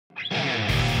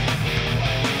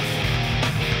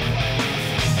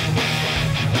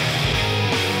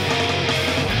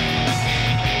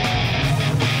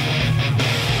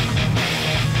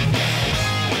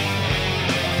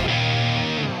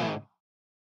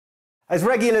As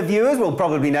regular viewers will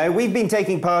probably know, we've been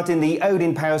taking part in the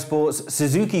Odin Powersports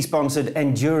Suzuki-sponsored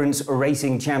Endurance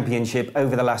Racing Championship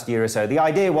over the last year or so. The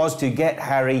idea was to get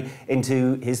Harry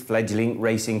into his fledgling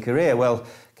racing career. Well,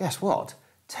 guess what?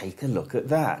 Take a look at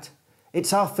that.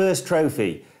 It's our first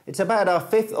trophy. It's about our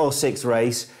 5th or 6th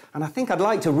race, and I think I'd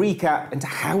like to recap into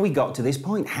how we got to this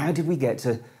point. How did we get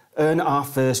to earn our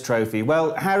first trophy?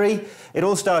 Well, Harry, it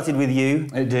all started with you.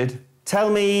 It did. Tell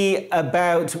me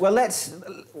about, well,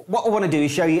 what I want to do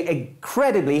is show you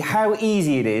incredibly how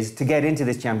easy it is to get into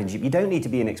this championship. You don't need to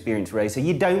be an experienced racer.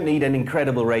 You don't need an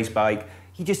incredible race bike.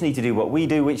 You just need to do what we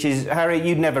do, which is, Harry,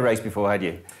 you'd never raced before, had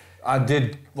you? I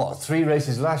did, 3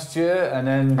 races last year, and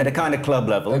then... At a kind of club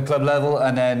level? At club level,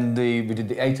 and then we did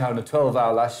the 8-hour and the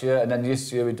 12-hour last year, and then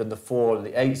this year we've done the 4 and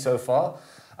the 8 so far.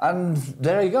 And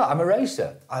there you go, I'm a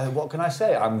racer. What can I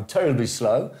say? I'm terribly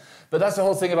slow. But that's the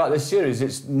whole thing about this series.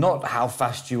 It's not how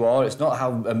fast you are, it's not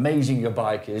how amazing your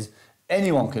bike is.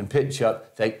 Anyone can pitch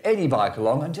up, take any bike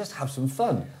along and just have some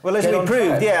fun. Well, as we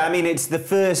proved, yeah, I mean, it's the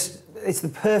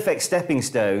perfect stepping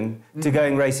stone to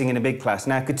going racing in a big class.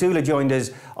 Now, Katula joined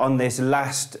us on this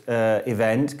last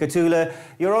event. Katula,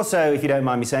 you're also, if you don't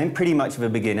mind me saying, pretty much of a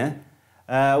beginner.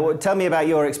 Tell me about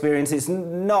your experience. It's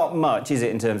not much, is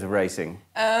it, in terms of racing?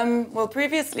 Well,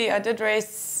 previously I did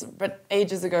race, but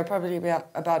ages ago, probably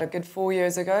about a good 4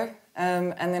 years ago.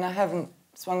 And then I haven't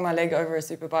swung my leg over a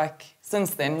superbike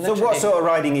since then, literally. So what sort of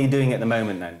riding are you doing at the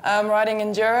moment, then? I'm riding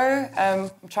enduro.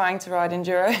 I'm trying to ride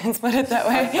enduro, let's put it that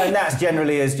way. And that's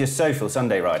generally as just social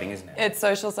Sunday riding, isn't it? It's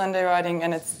social Sunday riding,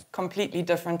 and it's completely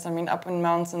different. I mean, up in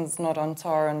mountains, not on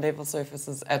tar and level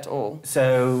surfaces at all.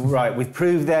 So, right, we've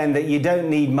proved then that you don't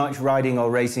need much riding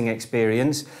or racing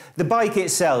experience. The bike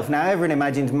itself, now everyone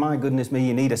imagines, my goodness me,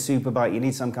 you need a super bike, you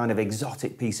need some kind of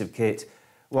exotic piece of kit.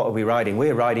 What are we riding?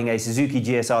 We're riding a Suzuki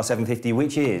GSR750,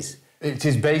 which is? It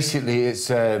is basically, it's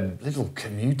a little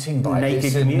commuting bike.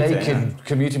 Naked commuter, naked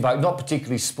commuting bike, not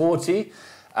particularly sporty.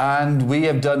 And we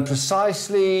have done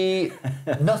precisely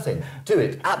nothing to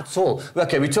it at all.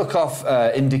 Okay, we took off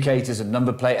indicators and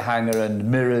number plate hanger and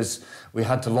mirrors. We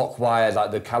had to lock wire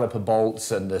like the caliper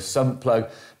bolts and the sump plug.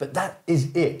 But that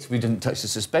is it. We didn't touch the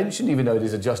suspension, even though it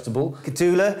is adjustable.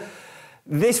 Katula,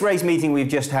 this race meeting we've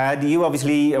just had, you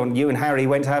and Harry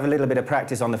went to have a little bit of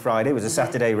practice on the Friday. It was a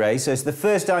Saturday race, so it's the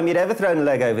first time you'd ever thrown a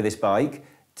leg over this bike.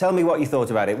 Tell me what you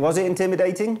thought about it. Was it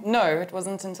intimidating? No, it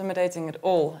wasn't intimidating at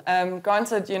all.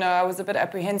 Granted, you know, I was a bit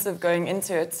apprehensive going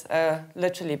into it,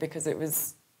 literally, because it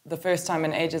was the first time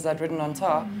in ages I'd ridden on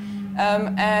tar.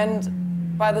 And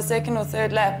by the 2nd or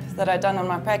 3rd lap that I'd done on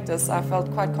my practice, I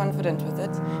felt quite confident with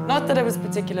it. Not that it was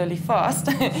particularly fast,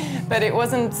 but it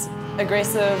wasn't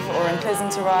aggressive or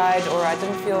unpleasant to ride, or I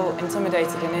didn't feel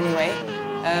intimidated in any way.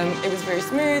 It was very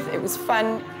smooth, it was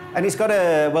fun. And it's got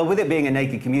well, with it being a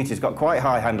naked commuter, it's got quite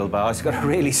high handlebars, it's got a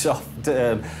really soft,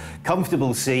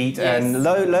 comfortable seat, yes, and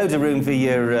loads of room for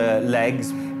your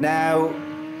legs. Now,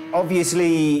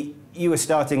 obviously, you were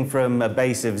starting from a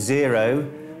base of 0.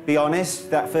 Be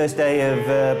honest, that first day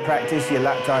of practice, your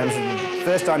lap times,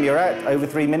 first time you're out, over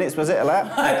 3 minutes, was it, a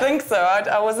lap? I think so.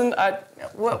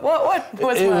 What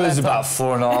was it was about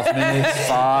 4.5 minutes,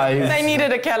 5. They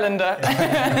needed a calendar.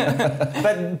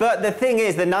 but the thing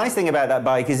is, the nice thing about that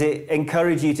bike is it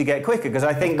encouraged you to get quicker, because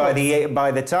I think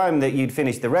by the time that you'd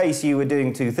finished the race, you were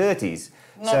doing 2:30s.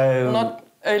 Not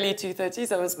early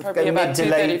 2:30s, I was probably about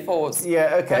 2:34s.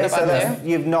 Yeah, okay, so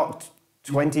you've knocked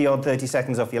 20 or 30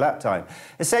 seconds off your lap time.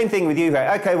 The same thing with you.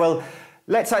 Okay, well,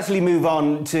 let's actually move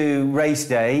on to race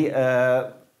day.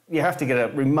 You have to get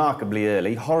up remarkably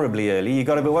early, horribly early. You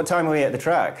got to be, what time were we at the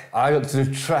track? I got to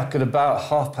the track at about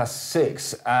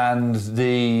 6:30, and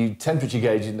the temperature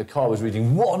gauge in the car was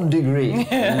reading 1 degree.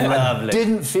 Lovely. I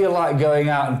didn't feel like going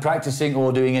out and practicing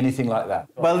or doing anything like that.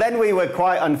 Well, then we were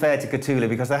quite unfair to Katula,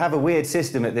 because they have a weird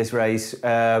system at this race,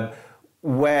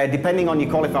 where, depending on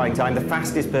your qualifying time, the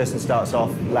fastest person starts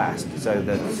off last. So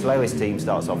the slowest team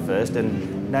starts off first,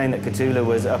 and knowing that Katula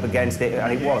was up against it,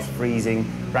 and it was freezing,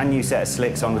 brand new set of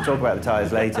slicks on, we'll talk about the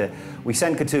tyres later, we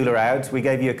sent Katula out, we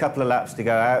gave you a couple of laps to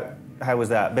go out. How was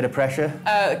that? Bit of pressure?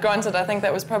 Granted, I think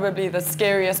that was probably the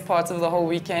scariest part of the whole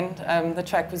weekend. The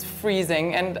track was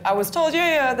freezing, and I was told,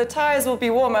 yeah, the tyres will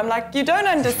be warm. I'm like, you don't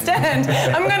understand.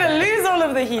 I'm going to lose all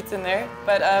of the heat in there.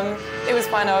 But it was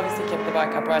fine. I obviously kept the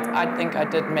bike upright. I think I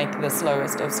did make the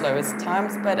slowest of slowest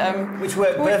times. But which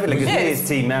worked perfectly, because me as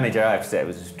team manager, I have to say, it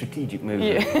was a strategic move.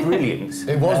 Yeah. Brilliance.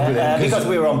 It was brilliant. Because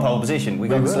we were on pole position. We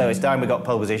got the slowest time, we got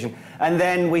pole position. And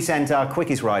then we sent our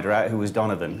quickest rider out, who was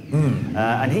Donovan.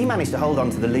 And he managed to hold on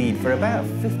to the lead for about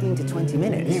 15 to 20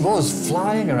 minutes. He was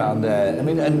flying around there. I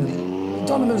mean, and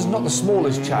Donovan's not the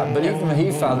smallest chap, but even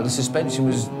he found that the suspension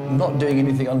was not doing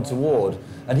anything untoward,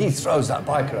 and he throws that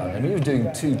bike around. I mean, he was doing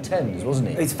 210s, wasn't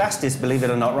he? His fastest, believe it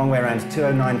or not, wrong way around,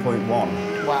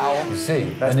 209.1. Wow. You see,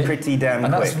 That's pretty damn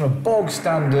and quick. that's from a bog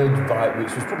standard bike,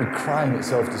 which was probably crying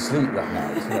itself to sleep that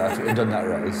night, you know, after it had done that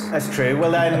race. That's true.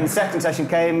 Well, then second session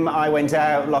came. I went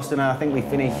out, lost I think we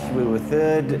finished. We were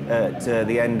third at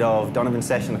the end of Donovan's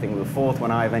session. I think we were fourth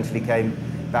when I eventually came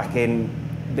back in.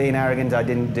 Being arrogant, I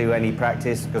didn't do any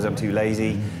practice because I'm too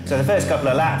lazy. So the first couple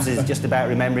of laps is just about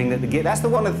remembering that the gear. That's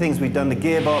one of the things we've done. The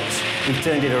gearbox, we've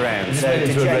turned it around. So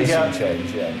to change up,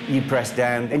 yeah. You press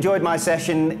down. Enjoyed my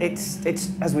session. It's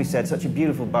as we said, such a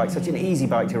beautiful bike, such an easy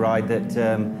bike to ride that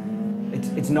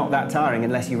it's not that tiring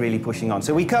unless you're really pushing on.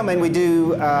 So we come in, we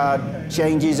do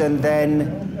changes, and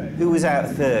then who was out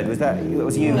third? It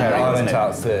was you, Harry? I went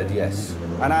out third, yes.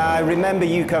 And I remember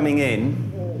you coming in.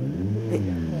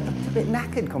 A bit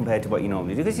knackered compared to what you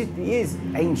normally do, because he is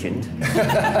ancient,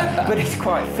 but he's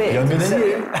quite fit. Younger than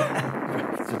you.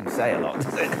 Doesn't say a lot,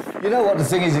 does it? You know what the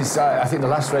thing is, I think the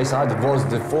last race I did was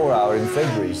the 4-hour in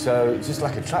February, so it's just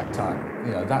like a track time.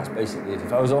 You know, that's basically it.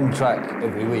 If I was on track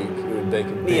every week, it would make a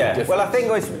big difference. Well, I think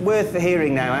it's worth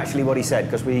hearing now, actually, what he said,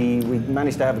 because we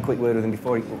managed to have a quick word with him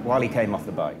while he came off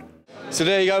the bike. So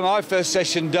there you go, my first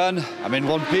session done. I'm in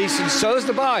one piece, and so is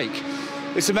the bike.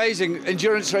 It's amazing.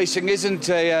 Endurance racing isn't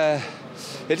it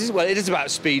is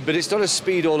about speed, but it's not a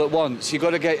speed all at once. You've got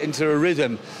to get into a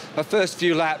rhythm. My first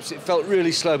few laps, it felt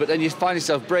really slow, but then you find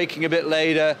yourself braking a bit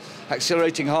later,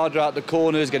 accelerating harder out the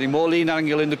corners, getting more lean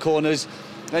angle in the corners,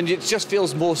 and it just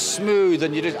feels more smooth,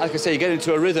 and like I say, you get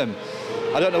into a rhythm.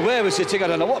 I don't know where we're sitting, I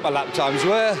don't know what my lap times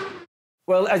were.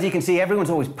 Well, as you can see, everyone's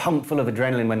always pumped full of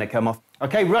adrenaline when they come off.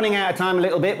 OK, running out of time a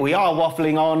little bit, we are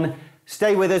waffling on.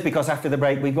 Stay with us, because after the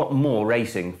break, we've got more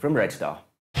racing from Red Star.